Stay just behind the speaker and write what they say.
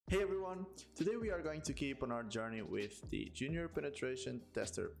Hey everyone, today we are going to keep on our journey with the Junior Penetration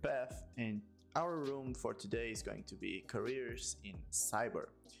Tester path, and our room for today is going to be Careers in Cyber.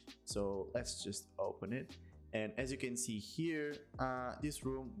 So let's just open it. And as you can see here, this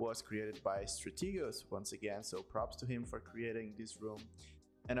room was created by Strategos once again, so props to him for creating this room.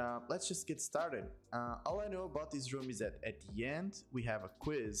 And let's just get started. All I know about this room is that at the end we have a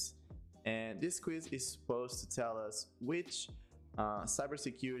quiz, and this quiz is supposed to tell us which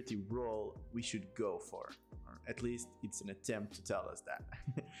cybersecurity role we should go for, or at least it's an attempt to tell us that.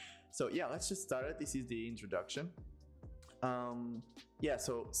 So yeah, let's just start it. This is the introduction.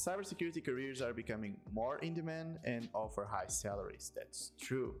 So cybersecurity careers are becoming more in demand and offer high salaries. That's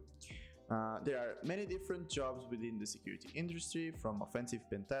true. There are many different jobs within the security industry, from offensive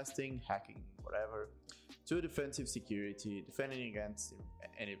pen testing, hacking, whatever, to defensive security, defending against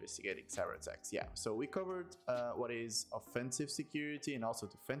and investigating cyber attacks. Yeah, so we covered what is offensive security and also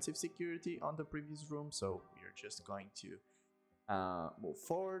defensive security on the previous room, so we are just going to move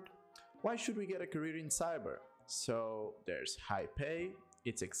forward. Why should we get a career in cyber? So there's high pay,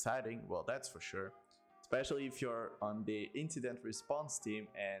 it's exciting, well, that's for sure. Especially if you're on the incident response team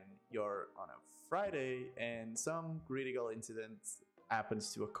and you're on a Friday and some critical incident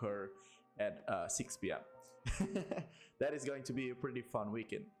happens to occur at 6 p.m. That is going to be a pretty fun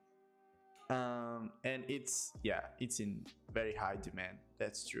weekend. And it's in very high demand,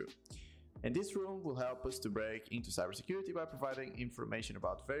 that's true. And this room will help us to break into cybersecurity by providing information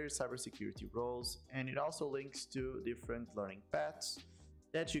about various cybersecurity roles, and it also links to different learning paths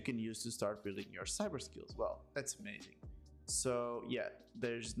that you can use to start building your cyber skills. Well, that's amazing. So yeah,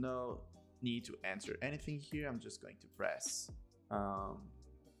 there's no need to answer anything here. I'm just going to press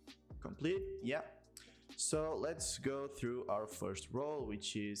complete. Yeah. So let's go through our first role,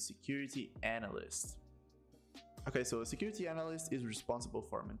 which is security analyst. Okay, so a security analyst is responsible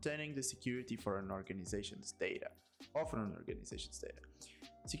for maintaining the security for an organization's data,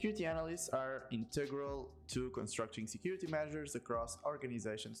 Security analysts are integral to constructing security measures across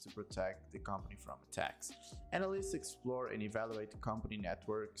organizations to protect the company from attacks. Analysts explore and evaluate company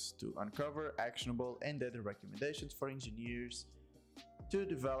networks to uncover actionable and data recommendations for engineers to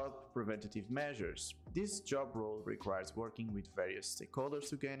develop preventative measures. This job role requires working with various stakeholders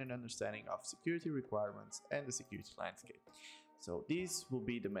to gain an understanding of security requirements and the security landscape. So these will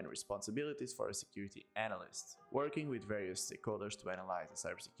be the main responsibilities for a security analyst: working with various stakeholders to analyze the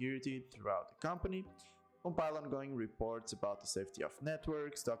cybersecurity throughout the company, compile ongoing reports about the safety of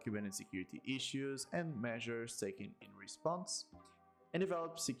networks, documented security issues and measures taken in response, and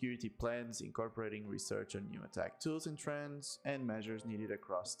develop security plans incorporating research on new attack tools and trends and measures needed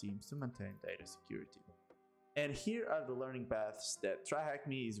across teams to maintain data security. And here are the learning paths that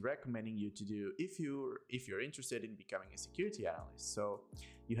TryHackMe is recommending you to do if you're interested in becoming a security analyst. So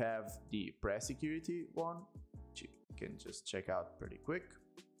you have the pre-security one, which you can just check out pretty quick.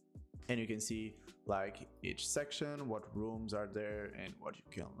 And you can see like each section, what rooms are there and what you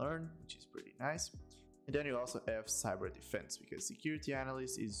can learn, which is pretty nice. And then you also have cyber defense, because security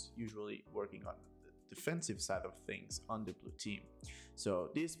analyst is usually working on the defensive side of things on the blue team.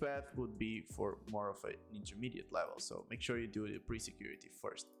 So this path would be for more of an intermediate level, so make sure you do the pre-security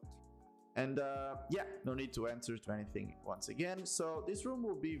first. And no need to answer to anything once again. So this room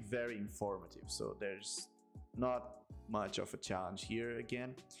will be very informative, so there's not much of a challenge here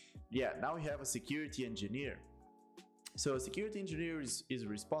again. Yeah, now we have a security engineer. So a security engineer is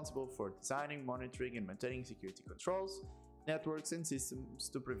responsible for designing, monitoring, and maintaining security controls, networks, and systems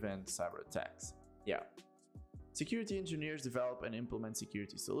to prevent cyber attacks. Yeah. Security engineers develop and implement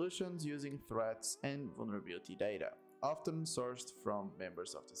security solutions using threats and vulnerability data, often sourced from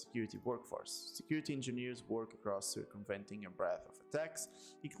members of the security workforce. Security engineers work across circumventing a breadth of attacks,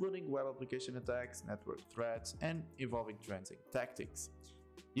 including web application attacks, network threats, and evolving trends and tactics.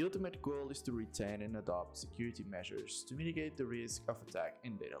 The ultimate goal is to retain and adopt security measures to mitigate the risk of attack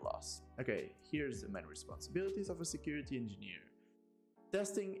and data loss. Okay, here's the main responsibilities of a security engineer: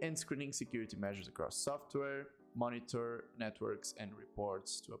 testing and screening security measures across software, monitor networks and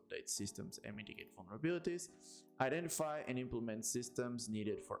reports to update systems and mitigate vulnerabilities, identify and implement systems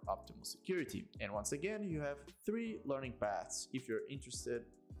needed for optimal security. And once again, you have 3 learning paths if you're interested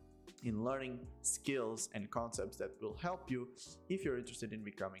in learning skills and concepts that will help you if you're interested in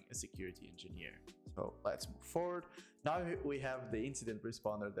becoming a security engineer. So let's move forward. Now we have the incident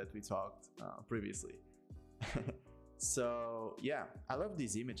responder that we talked previously. So yeah, I love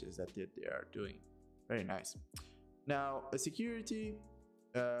these images that they are doing. Very nice. Now an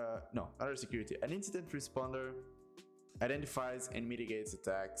incident responder identifies and mitigates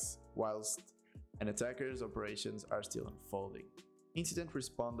attacks whilst an attacker's operations are still unfolding. Incident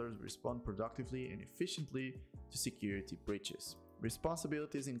responders respond productively and efficiently to security breaches.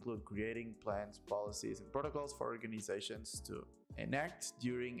 Responsibilities include creating plans, policies, and protocols for organizations to enact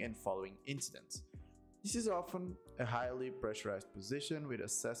during and following incidents. This is often a highly pressurized position with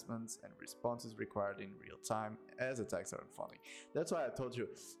assessments and responses required in real time as attacks are unfolding. That's why I told you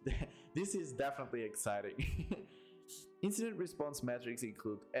this is definitely exciting. Incident response metrics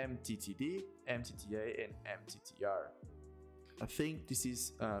include MTTD, MTTA, and MTTR. I think this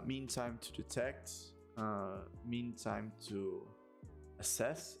is mean time to detect, mean time to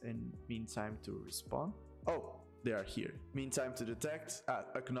assess, and mean time to respond. Oh, they are here. Mean time to detect,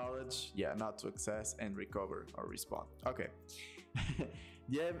 acknowledge, not to access, and recover or respond. Okay.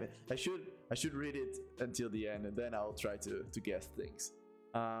 Yeah, I should read it until the end, and then I'll try to guess things.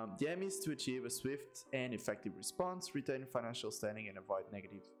 The aim is to achieve a swift and effective response, retain financial standing, and avoid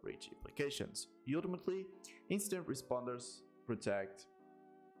negative breach implications. Ultimately, incident responders protect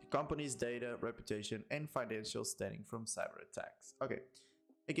the company's data, reputation, and financial standing from cyber attacks. Okay.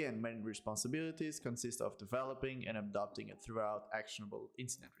 Again, main responsibilities consist of developing and adopting a thorough actionable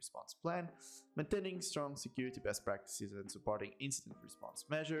incident response plan, maintaining strong security best practices and supporting incident response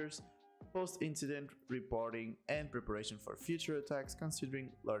measures, post-incident reporting, and preparation for future attacks,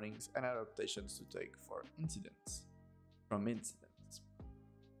 considering learnings and adaptations to take from incidents.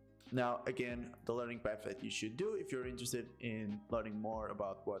 Now, again, the learning path that you should do if you're interested in learning more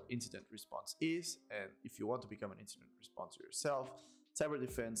about what incident response is, and if you want to become an incident responser yourself, cyber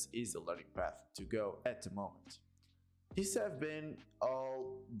defense is the learning path to go at the moment. These have been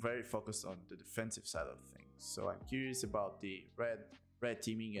all very focused on the defensive side of things, so I'm curious about the red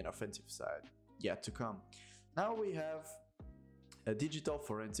teaming and offensive side yet to come. Now we have a digital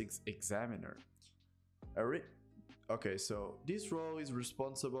forensics examiner. Okay, so this role is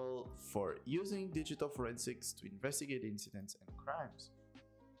responsible for using digital forensics to investigate incidents and crimes.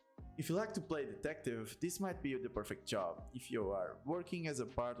 If you like to play detective, this might be the perfect job. If you are working as a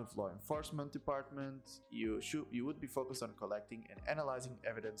part of law enforcement department, you would be focused on collecting and analyzing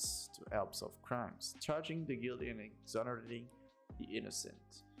evidence to help solve crimes, charging the guilty and exonerating the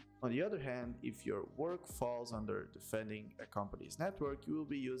innocent. On the other hand, if your work falls under defending a company's network, you will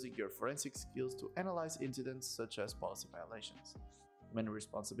be using your forensic skills to analyze incidents such as policy violations. Main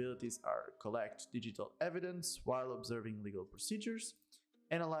responsibilities are collect digital evidence while observing legal procedures,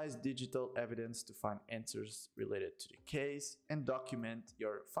 analyze digital evidence to find answers related to the case, and document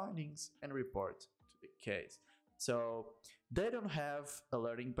your findings and report to the case. So they don't have a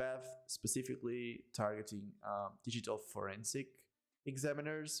learning path specifically targeting digital forensic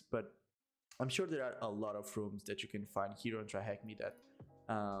examiners, but I'm sure there are a lot of rooms that you can find here on TryHackMe that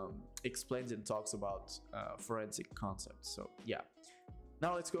explains and talks about forensic concepts. So yeah,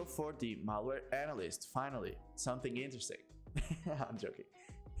 now let's go for the malware analyst. Finally, something interesting. I'm joking.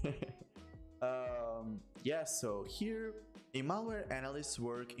 So here, a malware analyst's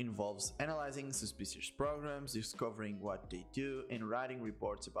work involves analyzing suspicious programs, discovering what they do, and writing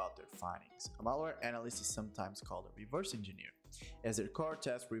reports about their findings. A malware analyst is sometimes called a reverse engineer, as their core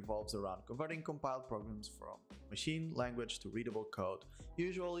task revolves around converting compiled programs from machine language to readable code,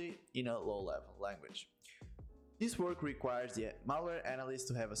 usually in a low-level language. This work requires the malware analyst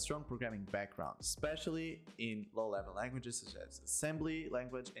to have a strong programming background, especially in low-level languages such as assembly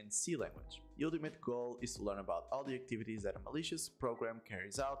language and C language. The ultimate goal is to learn about all the activities that a malicious program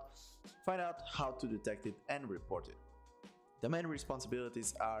carries out, find out how to detect it, and report it. The main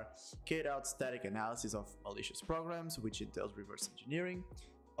responsibilities are carry out static analysis of malicious programs, which entails reverse engineering,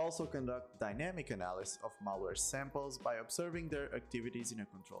 also conduct dynamic analysis of malware samples by observing their activities in a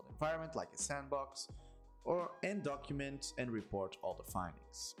controlled environment like a sandbox, and document and report all the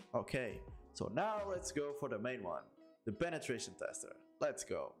findings. Okay, so now let's go for the main one, the penetration tester. Let's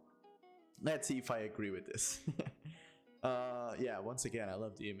go. Let's see if I agree with this. Once again, I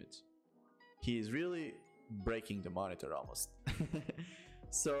love the image. He is really breaking the monitor almost.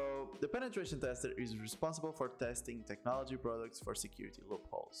 So the penetration tester is responsible for testing technology products for security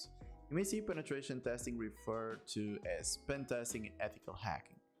loopholes. You may see penetration testing referred to as pen testing and ethical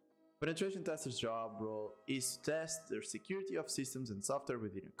hacking. Penetration tester's job role is to test the security of systems and software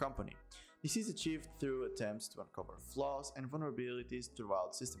within a company. This is achieved through attempts to uncover flaws and vulnerabilities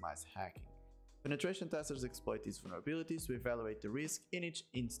throughout systemized hacking. Penetration testers exploit these vulnerabilities to evaluate the risk in each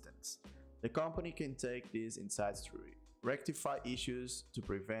instance. The company can take these insights to rectify issues to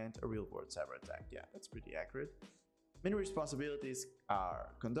prevent a real-world cyber attack. Yeah, that's pretty accurate. Main responsibilities are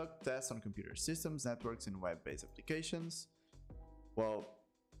conduct tests on computer systems, networks, and web-based applications. Well,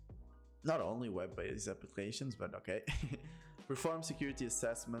 not only web-based applications, but okay. perform security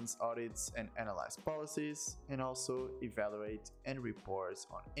assessments, audits, and analyze policies, and also evaluate and reports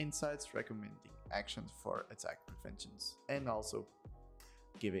on insights, recommending actions for attack preventions, and also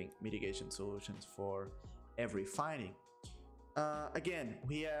giving mitigation solutions for every finding. Again,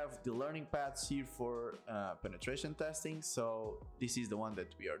 we have the learning paths here for penetration testing. So this is the one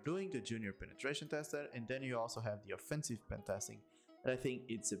that we are doing, the junior penetration tester. And then you also have the offensive pen testing. And I think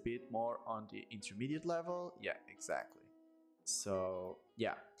it's a bit more on the intermediate level. Yeah, exactly. So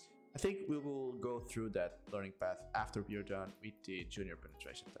yeah, I think we will go through that learning path after we are done with the junior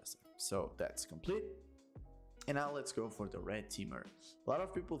penetration tester. So that's complete. And now let's go for the red teamer. A lot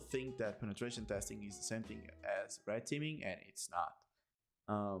of people think that penetration testing is the same thing as red teaming, and it's not.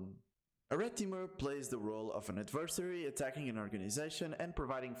 A red teamer plays the role of an adversary attacking an organization and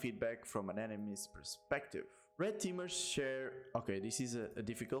providing feedback from an enemy's perspective. Red teamers share, okay, this is a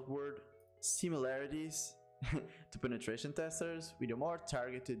difficult word, similarities to penetration testers with a more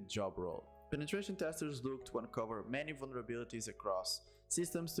targeted job role. Penetration testers look to uncover many vulnerabilities across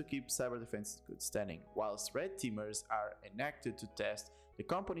systems to keep cyber defense in good standing, whilst red teamers are enacted to test the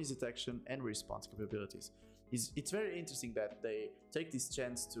company's detection and response capabilities. It's very interesting that they take this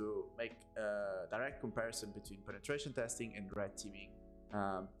chance to make a direct comparison between penetration testing and red teaming.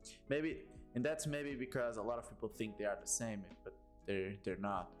 That's maybe because a lot of people think they are the same, but they're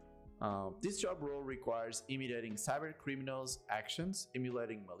not. This job role requires imitating cyber criminals' actions,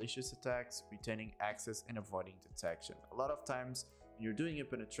 emulating malicious attacks, retaining access, and avoiding detection. A lot of times, when you're doing a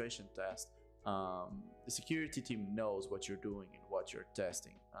penetration test, the security team knows what you're doing and what you're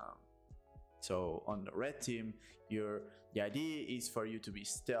testing. So on the red team, the idea is for you to be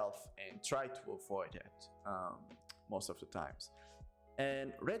stealth and try to avoid it most of the times.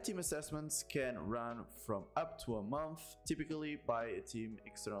 And red team assessments can run from up to a month, typically by a team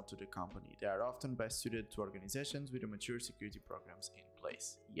external to the company. They are often best suited to organizations with mature security programs in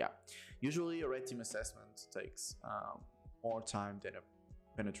place. Yeah, usually a red team assessment takes more time than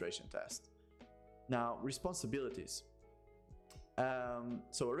a penetration test. Now, responsibilities.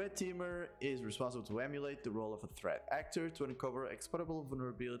 So a red teamer is responsible to emulate the role of a threat actor to uncover exploitable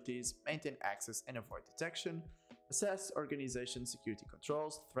vulnerabilities, maintain access and avoid detection, assess organization security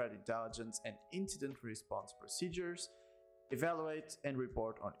controls, threat intelligence, and incident response procedures, evaluate and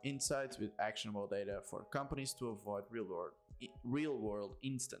report on insights with actionable data for companies to avoid real-world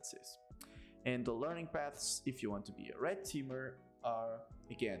instances. And the learning paths, if you want to be a red teamer, are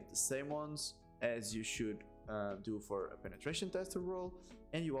again the same ones as you should do for a penetration tester role,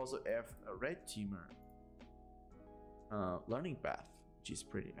 and you also have a red teamer learning path, which is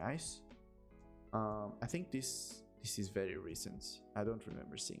pretty nice. I think this is very recent. I don't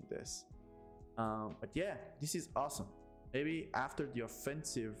remember seeing this, but yeah, this is awesome. Maybe after the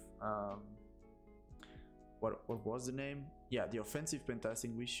offensive, what was the name? Yeah, the offensive pen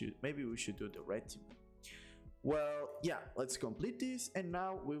testing. We should do the red team. Well, yeah, let's complete this, and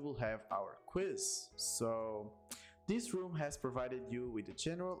now we will have our quiz. So this room has provided you with a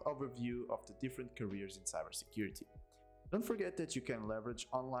general overview of the different careers in cybersecurity. Don't forget that you can leverage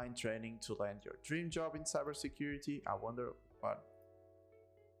online training to land your dream job in cybersecurity. I wonder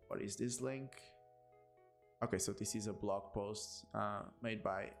what is this link? Okay, so this is a blog post made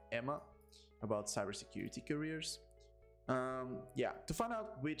by Emma about cybersecurity careers. Yeah, to find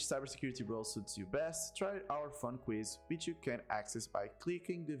out which cybersecurity role suits you best, try our fun quiz, which you can access by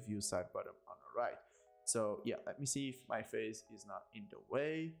clicking the view side button on the right. So yeah, let me see if my face is not in the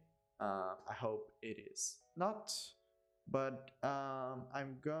way. I hope it is not, but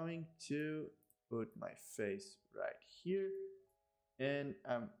I'm going to put my face right here, and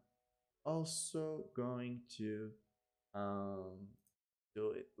I'm also going to do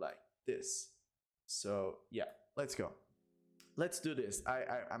it like this. So yeah, let's go. Let's do this.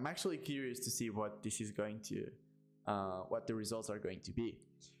 I'm actually curious to see what this is going to, what the results are going to be.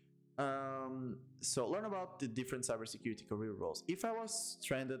 So learn about the different cybersecurity career roles. If I was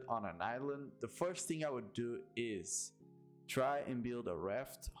stranded on an island, the first thing I would do is try and build a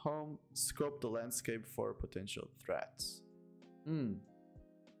raft home, scope the landscape for potential threats.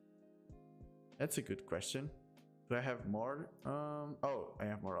 That's a good question. Do I have more? Oh, I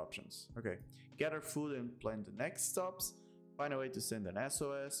have more options. Okay. Gather food and plan the next stops. Find a way to send an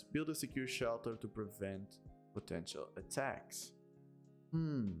SOS. Build a secure shelter to prevent potential attacks.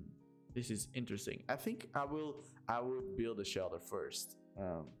 This is interesting. I think I would build a shelter first.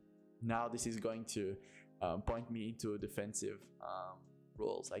 Now this is going to point me into defensive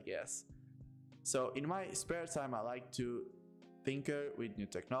roles, I guess. So in my spare time, I like to tinker with new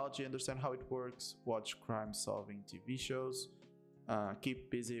technology, understand how it works, watch crime-solving TV shows, keep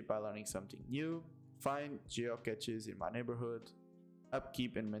busy by learning something new, find geocaches in my neighborhood,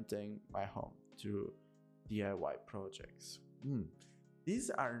 upkeep and maintain my home through DIY projects. These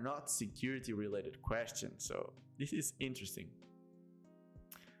are not security related questions, so this is interesting.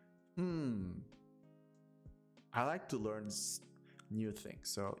 I like to learn new things,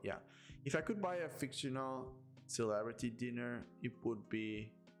 so yeah. If I could buy a fictional celebrity dinner, it would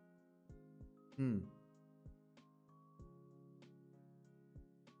be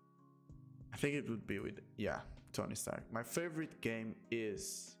I think it would be with, yeah, Tony Stark. My favorite game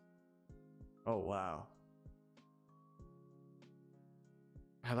is, oh wow,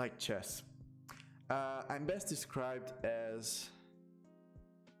 I like chess. I'm best described as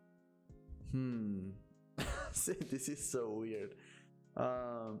See, this is so weird.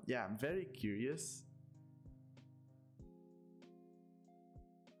 Yeah, I'm very curious.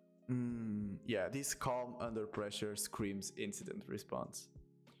 Yeah, this calm under pressure screams incident response.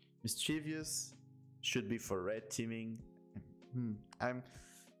 Mischievous should be for red teaming.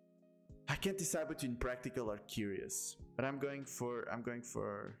 I can't decide between practical or curious, but I'm going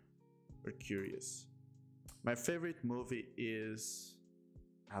for curious. My favorite movie is,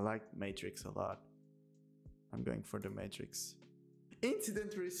 I like Matrix a lot. I'm going for the Matrix.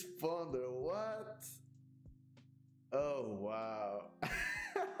 Incident responder, what? Oh wow.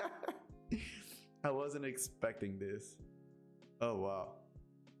 I wasn't expecting this. Oh wow.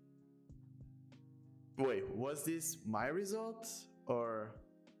 Wait, was this my result or?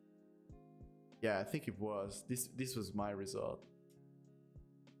 Yeah, I think it was. This was my result.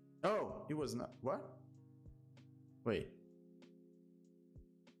 Oh, it was not. What? Wait.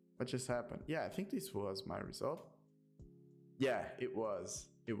 What just happened? Yeah, I think this was my result. Yeah, it was.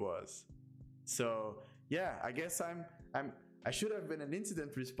 It was. So yeah, I guess I should have been an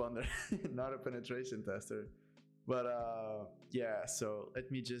incident responder, not a penetration tester. But yeah, so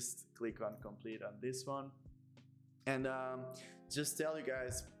let me just click on complete on this one. And just tell you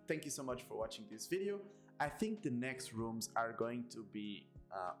guys, thank you so much for watching this video. I think the next rooms are going to be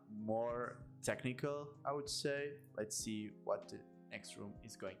more technical, I would say. Let's see what the next room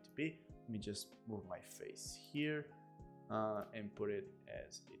is going to be. Let me just move my face here and put it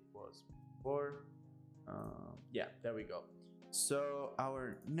as it was before. Yeah, there we go. So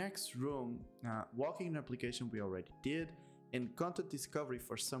our next room, walking an application we already did, and content discovery,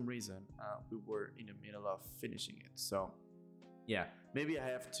 for some reason we were in the middle of finishing it. So yeah, maybe I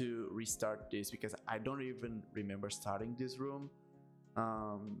have to restart this because I don't even remember starting this room.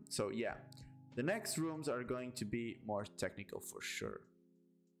 So yeah, the next rooms are going to be more technical for sure.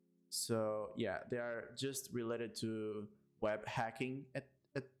 So yeah, they are just related to web hacking at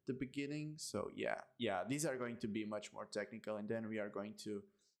the beginning. So yeah, these are going to be much more technical, and then we are going to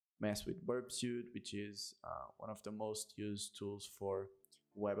mess with Burp Suite, which is one of the most used tools for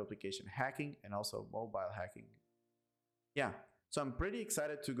web application hacking and also mobile hacking. Yeah, so I'm pretty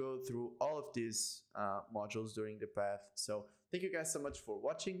excited to go through all of these modules during the path. So thank you guys so much for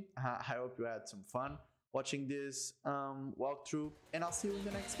watching. I hope you had some fun watching this walkthrough, and I'll see you in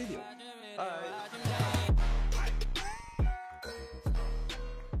the next video. Bye.